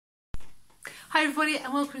Hi everybody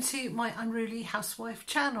and welcome to my Unruly Housewife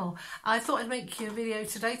channel. I thought I'd make you a video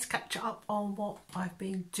today to catch up on what I've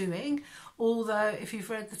been doing, although if you've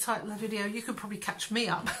read the title of the video you could probably catch me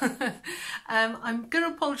up. I'm going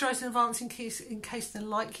to apologise in advance in case the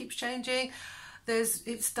light keeps changing.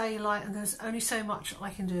 It's daylight and there's only so much I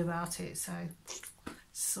can do about it, so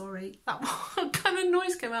sorry. That kind of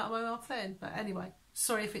noise came out of my mouth then, but anyway,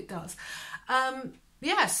 sorry if it does.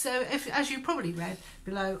 Yeah, so as you probably read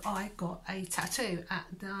below, I got a tattoo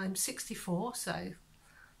and I'm 64, so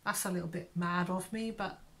that's a little bit mad of me,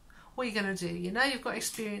 but what are you going to do? You know, you've got to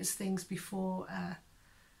experience things before,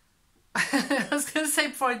 I was going to say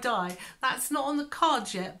before I die. That's not on the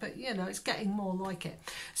cards yet, but you know, it's getting more like it.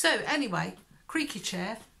 So anyway, creaky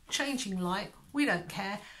chair, changing light, we don't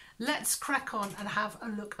care. Let's crack on and have a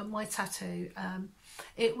look at my tattoo.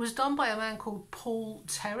 It was done by a man called Paul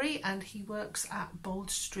Terry and he works at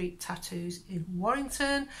Bold Street Tattoos in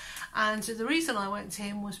Warrington. And the reason I went to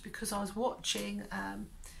him was because I was watching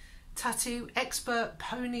tattoo expert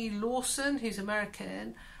Pony Lawson, who's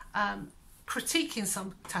American, critiquing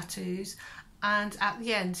some tattoos. And at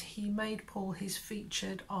the end, he made Paul his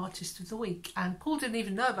featured artist of the week. And Paul didn't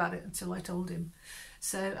even know about it until I told him.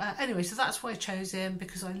 So anyway, so that's why I chose him,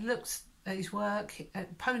 because I looked at his work.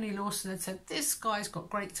 Pony Lawson had said, this guy's got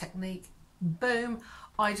great technique. Boom,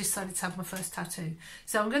 I decided to have my first tattoo.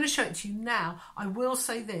 So I'm going to show it to you now. I will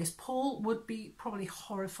say this, Paul would be probably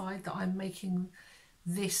horrified that I'm making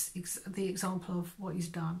this the example of what he's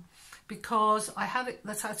done, because I had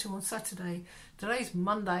the tattoo on Saturday. Today's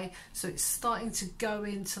Monday, so it's starting to go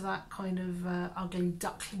into that kind of ugly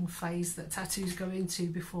duckling phase that tattoos go into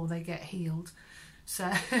before they get healed.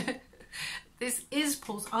 So this is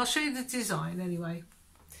Paul's. I'll show you the design anyway.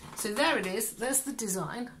 So there it is. There's the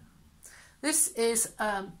design. This is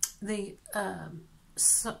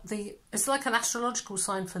it's like an astrological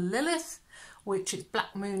sign for Lilith, which is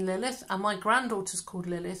Black Moon Lilith, and my granddaughter's called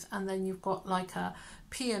Lilith. And then you've got like a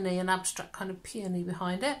peony, an abstract kind of peony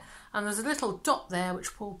behind it, and there's a little dot there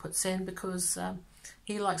which Paul puts in because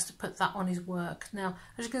he likes to put that on his work. Now,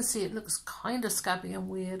 as you can see, it looks kind of scabby and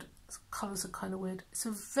weird. The colours are kind of weird. It's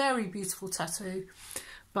a very beautiful tattoo,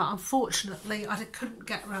 but unfortunately I couldn't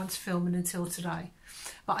get around to filming until today.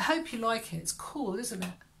 But I hope you like it. It's cool, isn't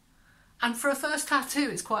it? And for a first tattoo,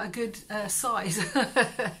 it's quite a good size.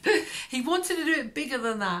 He wanted to do it bigger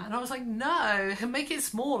than that, and I was like, no, make it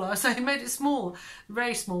smaller. So he made it small,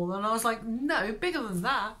 very small, and I was like, no, bigger than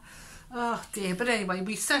that. Oh dear. But anyway,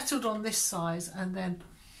 we settled on this size, and then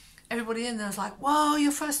everybody in there was like, whoa,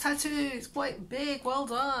 your first tattoo, it's quite big, well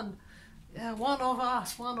done. Yeah, one of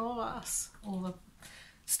us. All the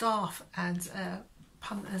staff and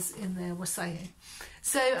punters in there were saying.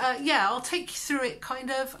 So yeah, I'll take you through it kind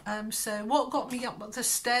of. So what got me up the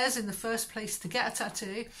stairs in the first place to get a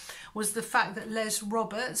tattoo was the fact that Les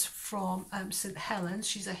Roberts from St Helens,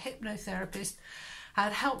 she's a hypnotherapist,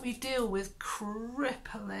 had helped me deal with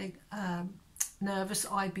crippling nervous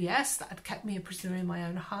IBS that had kept me a prisoner in my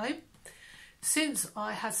own home. Since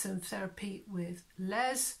I had some therapy with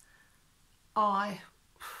Les, I've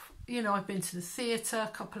been to the theatre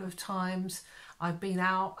a couple of times. I've been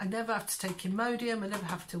out. I never have to take Imodium. I never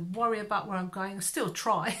have to worry about where I'm going. I still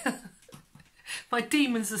try. My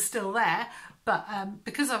demons are still there, but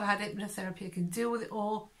because I've had hypnotherapy, I can deal with it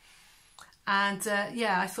all. And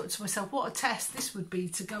yeah, I thought to myself, what a test this would be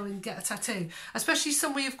to go and get a tattoo, especially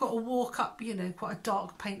somewhere you've got to walk up, you know, quite a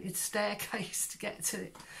dark painted staircase to get to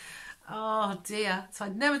it. Oh dear. So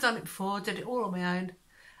I'd never done it before, did it all on my own.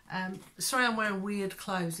 Sorry I'm wearing weird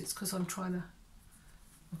clothes, it's because I've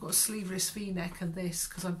got a sleeveless V-neck and this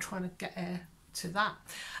because I'm trying to get air to that.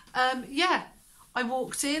 Yeah, I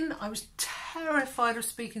walked in, I was terrified of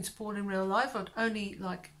speaking to Paul in real life. I'd only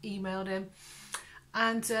like emailed him,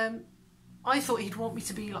 and I thought he'd want me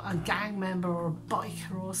to be like a gang member or a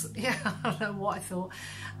biker or something. Yeah, I don't know what I thought.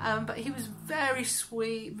 But he was very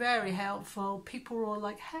sweet, very helpful. People were all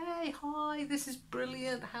like, hey, hi, this is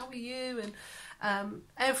brilliant, how are you? And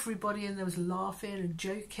everybody in there was laughing and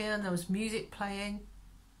joking. There was music playing.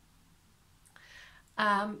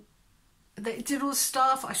 They did all the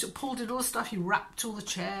stuff. Paul did all the stuff. He wrapped all the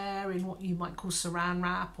chair in what you might call saran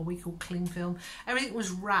wrap, or we call cling film. Everything was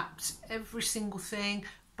wrapped, every single thing.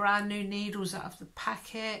 Brand new needles out of the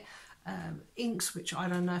packet, inks, which I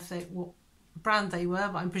don't know what brand they were,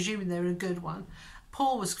 but I'm presuming they were a good one.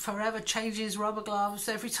 Paul was forever changing his rubber gloves.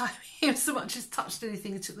 Every time he so much as touched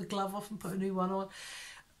anything, he took the glove off and put a new one on.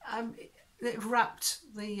 It wrapped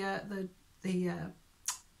the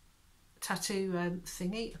tattoo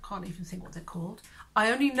thingy. I can't even think what they're called.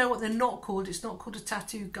 I only know what they're not called. It's not called a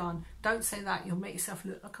tattoo gun. Don't say that. You'll make yourself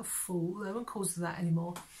look like a fool. No one calls it that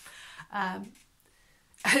anymore.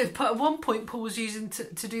 But at one point, Paul was using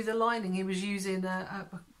to do the lining. He was using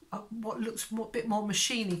what looks a bit more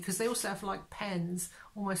machiny, because they also have like pens,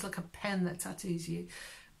 almost like a pen that tattoos you,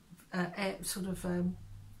 sort of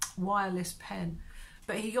wireless pen.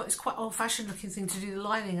 But he got this quite old-fashioned looking thing to do the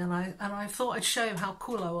lining, and I thought I'd show him how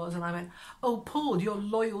cool I was, and I went, "Oh, Paul, you're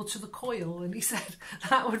loyal to the coil," and he said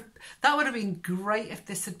that would have been great if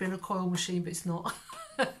this had been a coil machine, but it's not.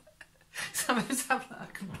 So I was like a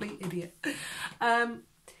complete idiot.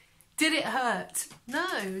 Did it hurt?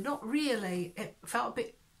 No, not really. It felt a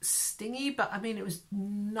bit stingy, but I mean, it was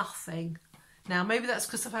nothing. Now, maybe that's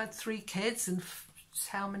because I've had 3 kids and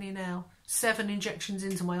how many now? 7 injections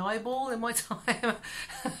into my eyeball in my time.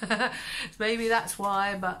 Maybe that's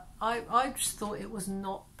why, but I just thought it was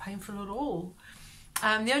not painful at all.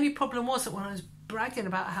 The only problem was that when I was bragging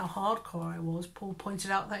about how hardcore I was, Paul pointed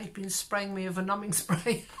out that he'd been spraying me with a numbing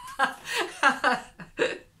spray.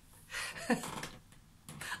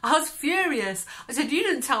 I was furious. I said, "You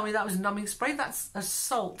didn't tell me that was numbing spray, that's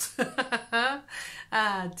assault."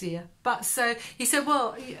 Ah, dear. But so he said,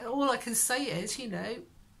 "Well, all I can say is, you know,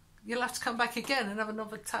 you'll have to come back again and have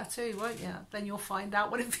another tattoo, won't you? Then you'll find out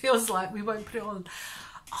what it feels like. We won't put it on."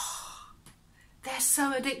 Oh, they're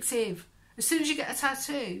so addictive. As soon as you get a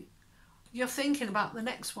tattoo, you're thinking about the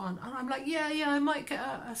next one. And I'm like, yeah, I might get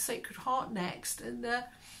a Sacred Heart next. And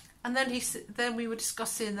then we were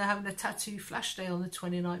discussing having a tattoo flash day on the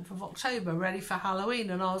 29th of October, ready for Halloween.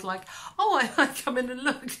 And I was like, oh, I might come in and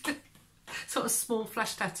look. Sort of small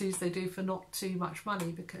flash tattoos they do for not too much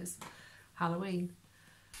money because Halloween.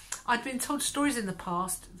 I'd been told stories in the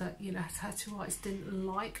past that, you know, tattoo artists didn't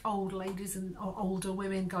like old ladies or older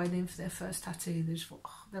women going in for their first tattoo. They just thought,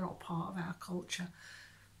 oh, they're not part of our culture.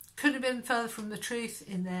 Couldn't have been further from the truth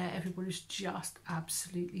in there. Everybody's just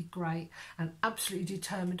absolutely great and absolutely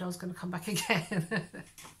determined I was going to come back again.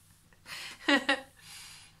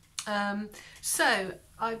 So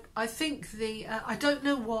I think I don't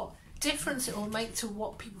know what difference it will make to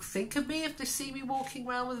what people think of me if they see me walking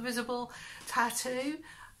around with a visible tattoo.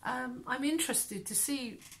 I'm interested to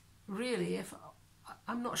see, really, if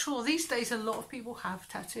I'm not sure. These days a lot of people have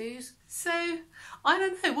tattoos, so I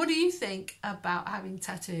don't know. What do you think about having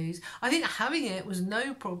tattoos? I think having it was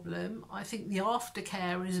no problem. I think the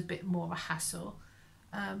aftercare is a bit more of a hassle.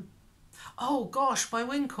 Oh gosh, my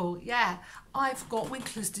winkle. Yeah, I've got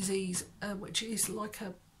Winkler's disease, which is like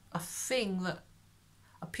a thing that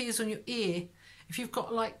appears on your ear if you've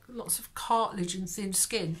got like lots of cartilage and thin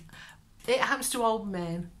skin. It happens to old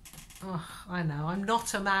men. Oh, I know, I'm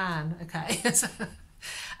not a man, okay?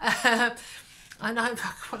 I know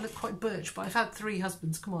I look quite butch, but I've had 3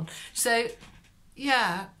 husbands, come on. So,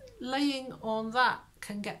 yeah, laying on that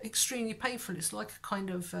can get extremely painful. It's like a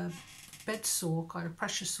kind of bed sore, kind of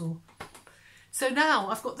pressure sore. So now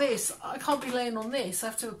I've got this. I can't be laying on this. I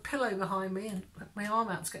have to have a pillow behind me and put my arm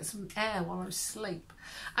out to get some air while I sleep.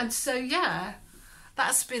 And so, yeah,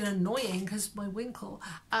 that's been annoying because my winkle.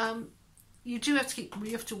 You do have to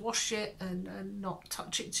you have to wash it and not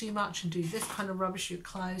touch it too much and do this kind of rubbish with your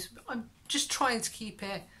clothes. I'm just trying to keep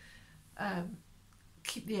it,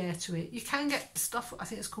 keep the air to it. You can get stuff, I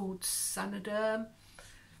think it's called Saniderm,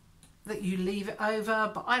 that you leave it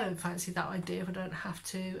over, but I don't fancy that idea if I don't have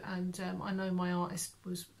to. And I know my artist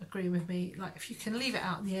was agreeing with me, like, if you can leave it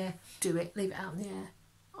out in the air, do it, leave it out in the air.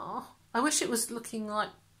 Oh, I wish it was looking like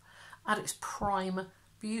at its prime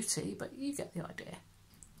beauty, but you get the idea.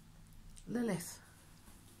 Lilith.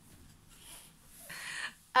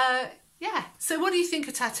 Yeah, so what do you think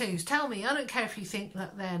of tattoos? Tell me. I don't care if you think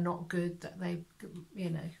that they're not good, that they,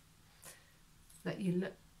 you know, that you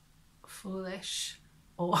look foolish,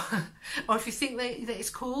 or if you think that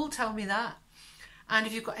it's cool, tell me that. And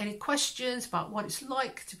if you've got any questions about what it's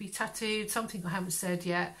like to be tattooed, something I haven't said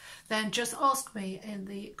yet, then just ask me in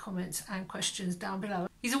the comments and questions down below.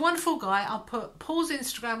 He's a wonderful guy. I'll put Paul's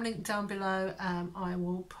Instagram link down below. I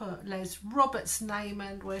will put Les Roberts' name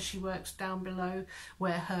and where she works down below,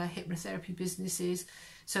 where her hypnotherapy business is,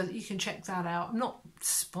 so that you can check that out. I'm not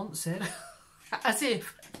sponsored, as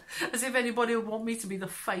if anybody would want me to be the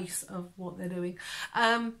face of what they're doing.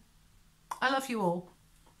 I love you all.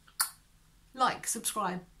 Like,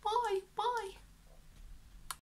 subscribe. Bye. Bye.